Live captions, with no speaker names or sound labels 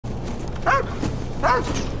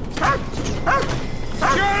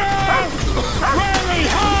Riley,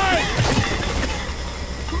 hide!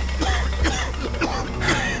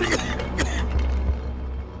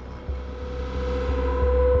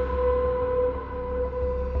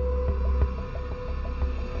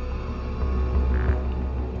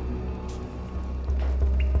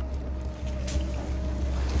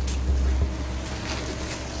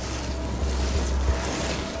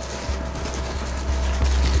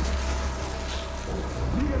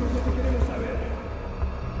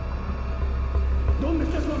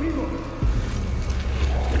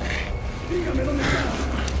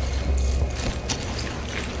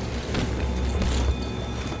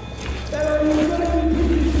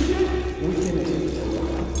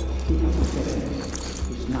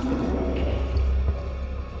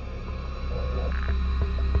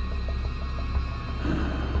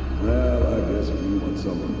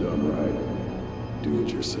 Something done right. Do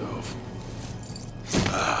it yourself.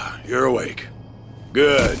 Ah, you're awake.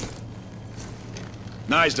 Good.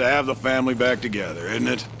 Nice to have the family back together, isn't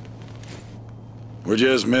it? We're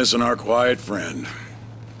just missing our quiet friend.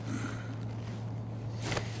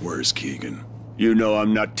 Where's Keegan? You know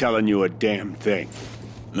I'm not telling you a damn thing.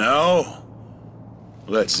 No?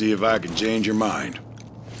 Let's see if I can change your mind.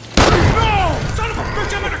 No! Son of a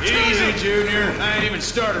bitch, I'm gonna kill you! Easy, Junior. I ain't even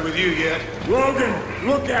started with you yet. Logan,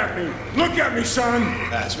 look at me. Look at me, son.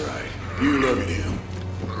 That's right. You look at him.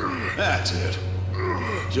 That's it.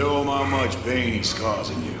 Show him how much pain he's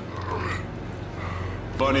causing you.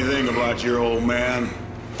 Funny thing about your old man,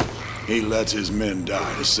 he lets his men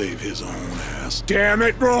die to save his own ass. Damn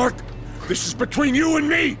it, Rourke. This is between you and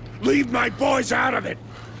me. Leave my boys out of it.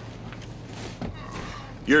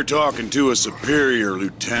 You're talking to a superior,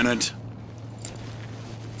 Lieutenant.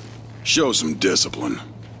 Show some discipline.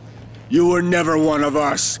 You were never one of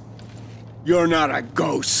us. You're not a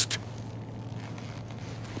ghost.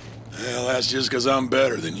 Well, that's just because I'm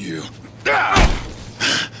better than you.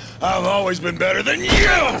 I've always been better than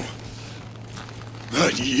you!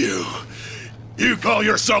 But you call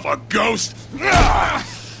yourself a ghost?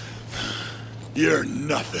 You're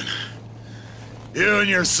nothing. You and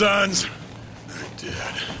your sons are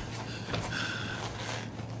dead.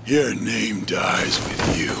 Your name dies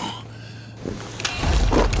with you.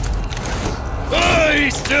 Oh,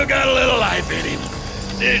 he's still got a little life in him.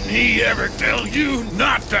 Didn't he ever tell you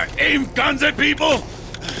not to aim guns at people?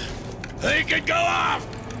 They could go off!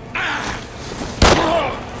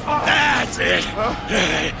 That's it!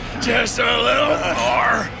 Just a little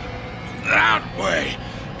more. That way.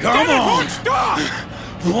 Come on! Stop!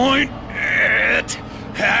 Point it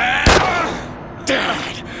at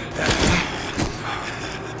Dad!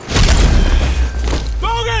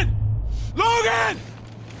 Logan! Logan!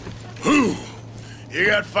 Whew! You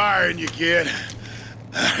got fire in you, kid.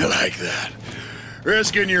 I like that.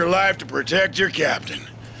 Risking your life to protect your captain.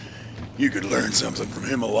 You could learn something from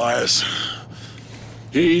him, Elias.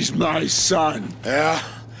 He's my son. Yeah?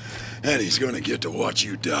 And he's gonna get to watch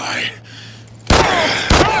you die.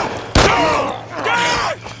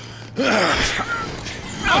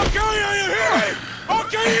 I'll kill you, you hear me? I'll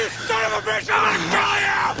kill you, son of a bitch! I'm gonna kill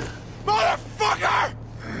you! Motherfucker!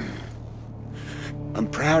 I'm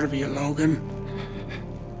proud of you, Logan.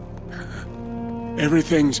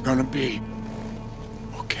 Everything's gonna be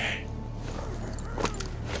okay.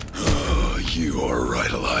 Oh, you are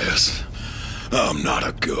right, Elias. I'm not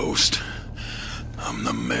a ghost. I'm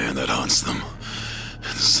the man that hunts them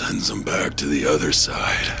and sends them back to the other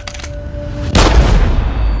side.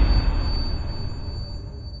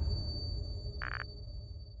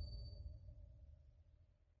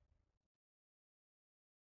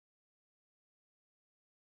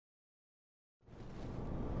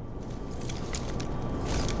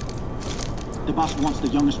 The boss wants the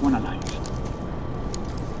youngest one alive.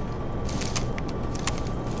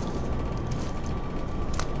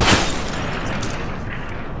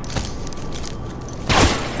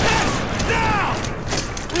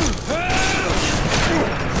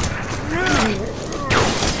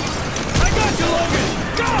 I got you, Logan!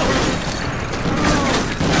 Go!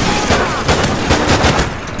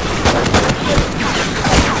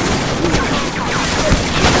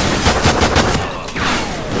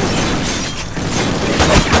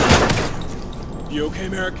 You okay,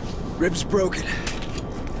 Merrick? Ribs broken,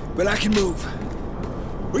 but I can move.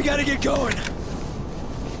 We gotta get going.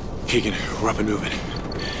 Keegan, we're up and moving.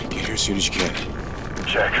 Get here as soon as you can.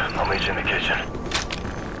 Check. I'll meet you in the kitchen.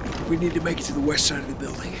 We need to make it to the west side of the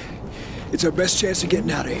building. It's our best chance of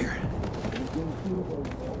getting out of here.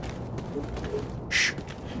 Shh.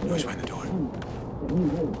 Noise behind the door.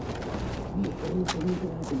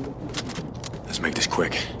 Let's make this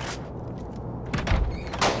quick.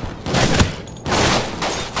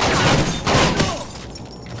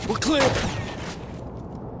 We're clear.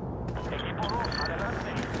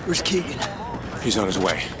 Where's Keegan? He's on his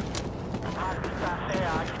way.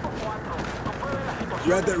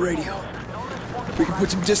 Grab that radio. We can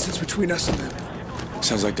put some distance between us and them.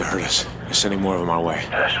 Sounds like they heard us. They're sending more of them our way.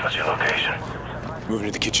 Ash, what's your location? Moving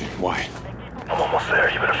to the kitchen. Why? I'm almost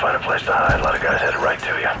there. You better find a place to hide. A lot of guys headed right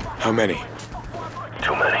to you. How many?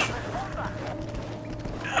 Too many.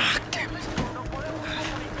 Ah, damn it.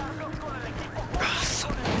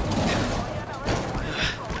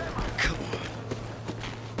 Come on.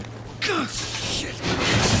 God, shit.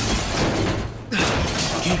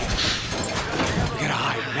 We gotta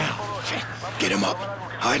hide now. Get him up.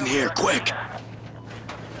 Hide in here, quick.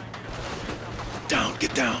 Down,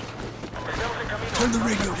 get down. Turn the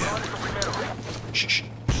radio down. Shh.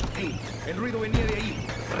 Hey, el ruido venía de ahí.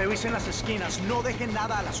 Revisen las esquinas, no dejen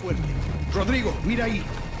nada a la suerte. Rodrigo, mira ahí.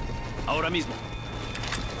 Ahora mismo.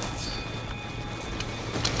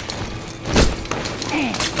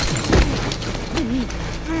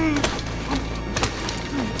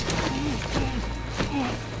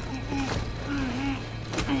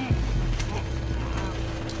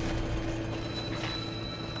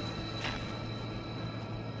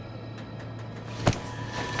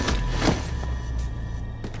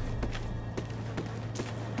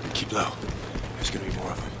 Keep low. There's gonna be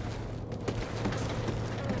more of them.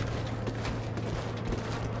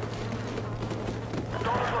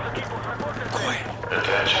 Quiet.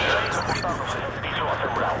 Attention. Nobody move.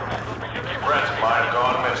 Friends of mine have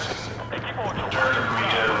gone missing. Return to be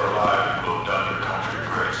dead or alive and will have done your country a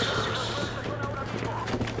great service.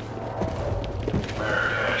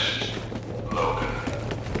 Merrick Ash. Logan.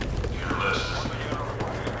 You're listening.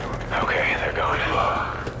 Okay, they're going. Good luck.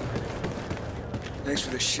 Thanks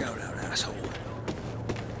for the shout-out, asshole.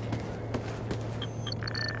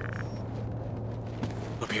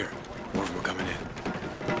 Up here. More of them are coming in.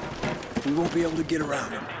 We won't be able to get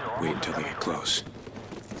around him. Wait until they get close.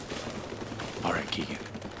 All right, Keegan.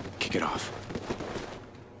 Kick it off.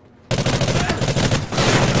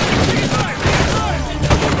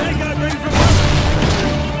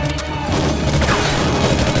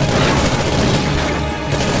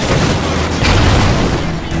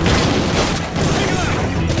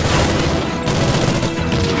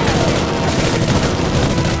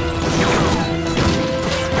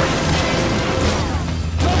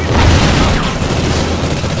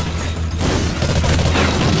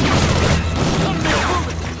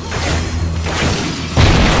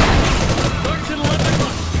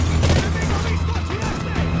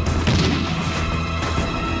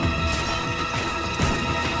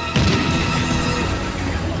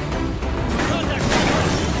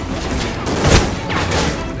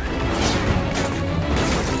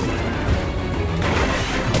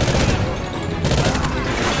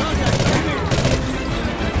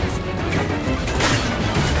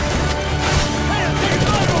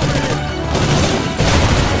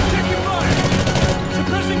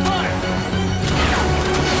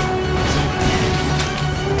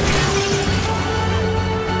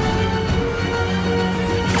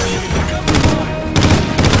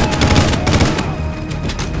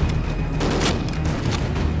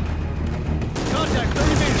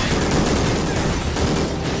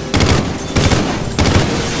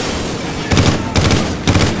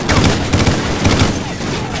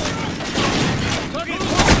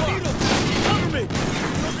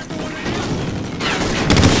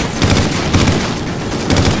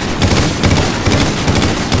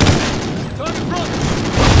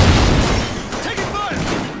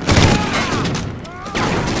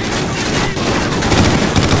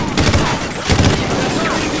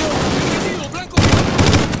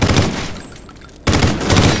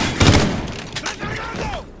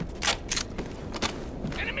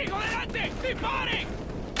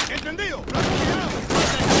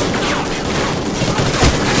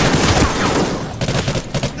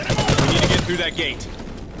 Through that gate.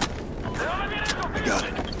 I got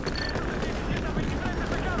it.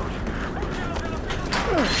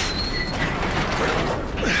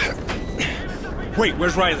 Wait,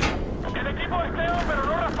 where's Riley?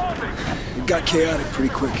 We got chaotic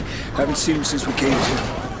pretty quick. Haven't seen him since we came to.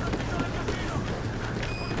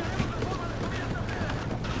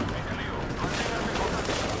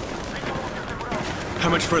 How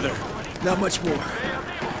much further? Not much more.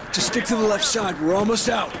 Just stick to the left side. We're almost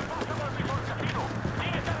out.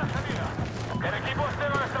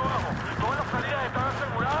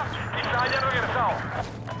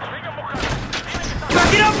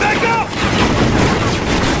 Back it up! Back up!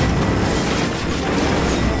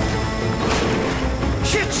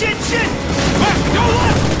 Shit! Shit! Shit! Left! Go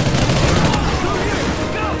left!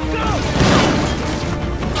 Go!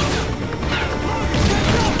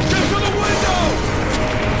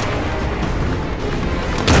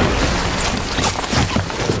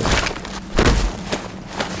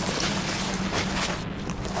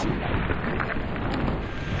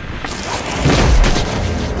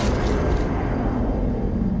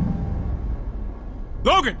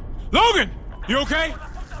 You okay?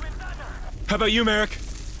 How about you, Merrick?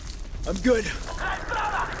 I'm good.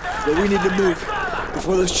 But we need to move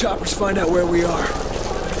before those choppers find out where we are.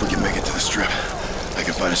 If we can make it to the strip, I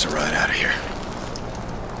can find us a ride out of here.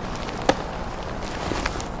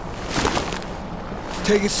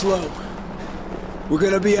 Take it slow. We're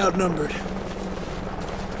gonna be outnumbered.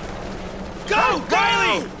 Go,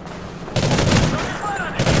 Riley!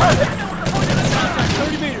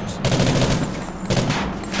 30 meters.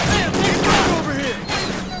 Man, take it back over here!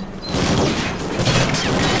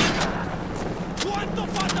 ¿Cuánto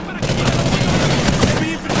falta para que llegue el apoyo?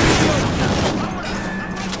 Heavy infantry!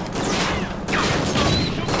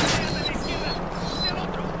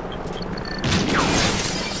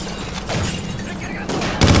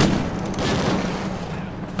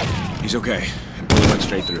 He's okay. He went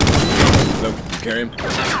straight through. Look, you carry him?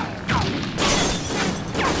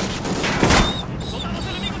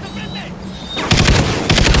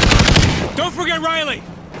 Don't forget Riley!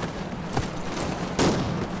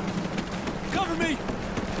 Cover me!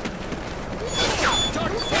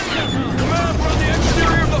 Command, we're on the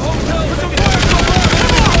exterior of the hotel! Put some fire!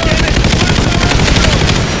 Damn it!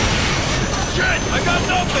 Shit! I got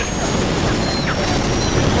nothing!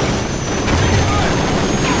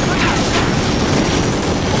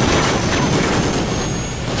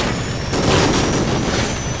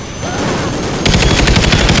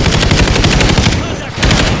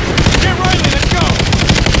 Get Riley, let's go!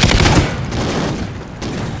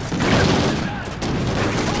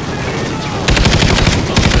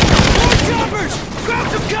 More choppers! Grab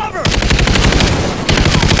some cover!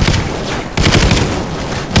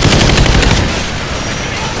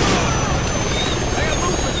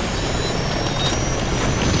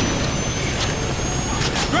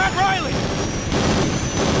 Grab Riley!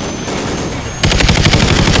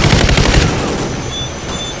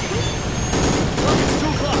 It's 2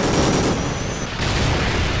 o'clock.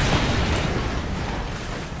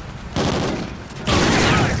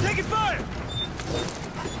 Taking fire!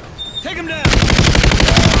 Take him down!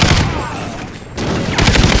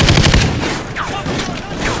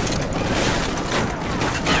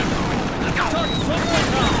 Target's 12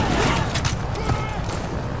 points now.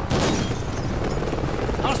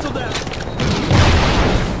 Hostile down.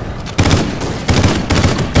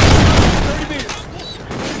 30 meters.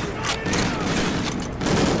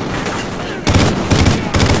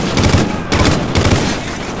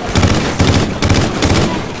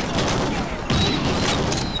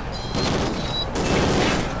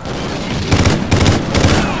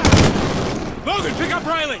 Logan, pick up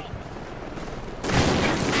Riley!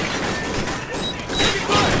 Taking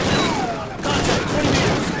fire! Contact 20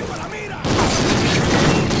 meters.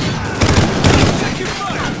 Taking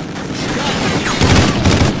fire!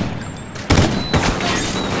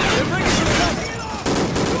 They're bringing some cover.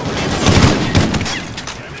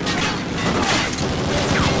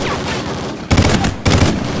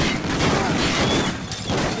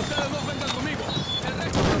 Ustedes dos vengan conmigo. El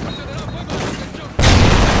resto proporcionará fuego de protección.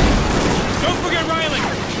 Don't forget Riley!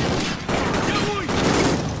 ¡Ya voy!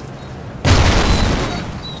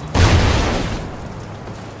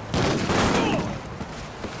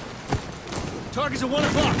 Target's at 1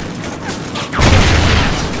 o'clock.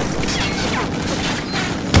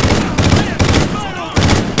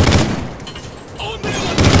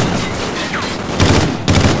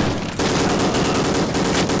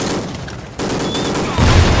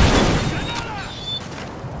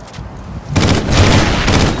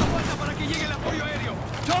 Para que llegue el apoyo aéreo.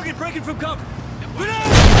 Target breaking from cover.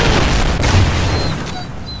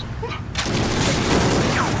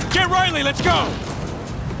 Get Riley, let's go!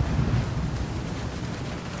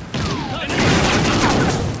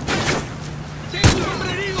 ¡Tengo un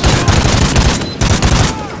hombre herido!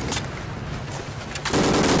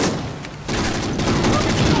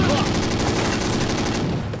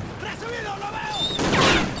 ¡Recibido, lo veo!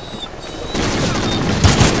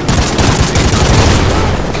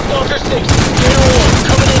 Stalker 6, Gator 1,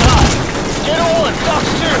 coming in hot. Gator 1, Fox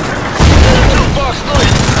 2. Gator 2, Fox 3.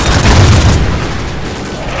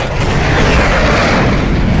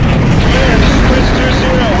 Command, this is Prince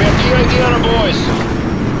 2-0. We have DID on our boys.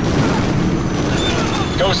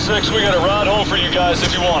 Go 6, we got a ride home for you guys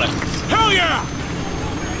if you want it. Hell yeah!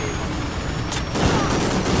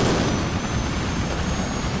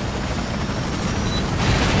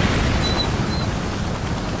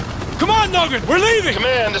 Come on, Logan, we're leaving!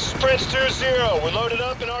 Command, this is Prince 2-0. We're loaded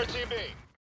up in RTB.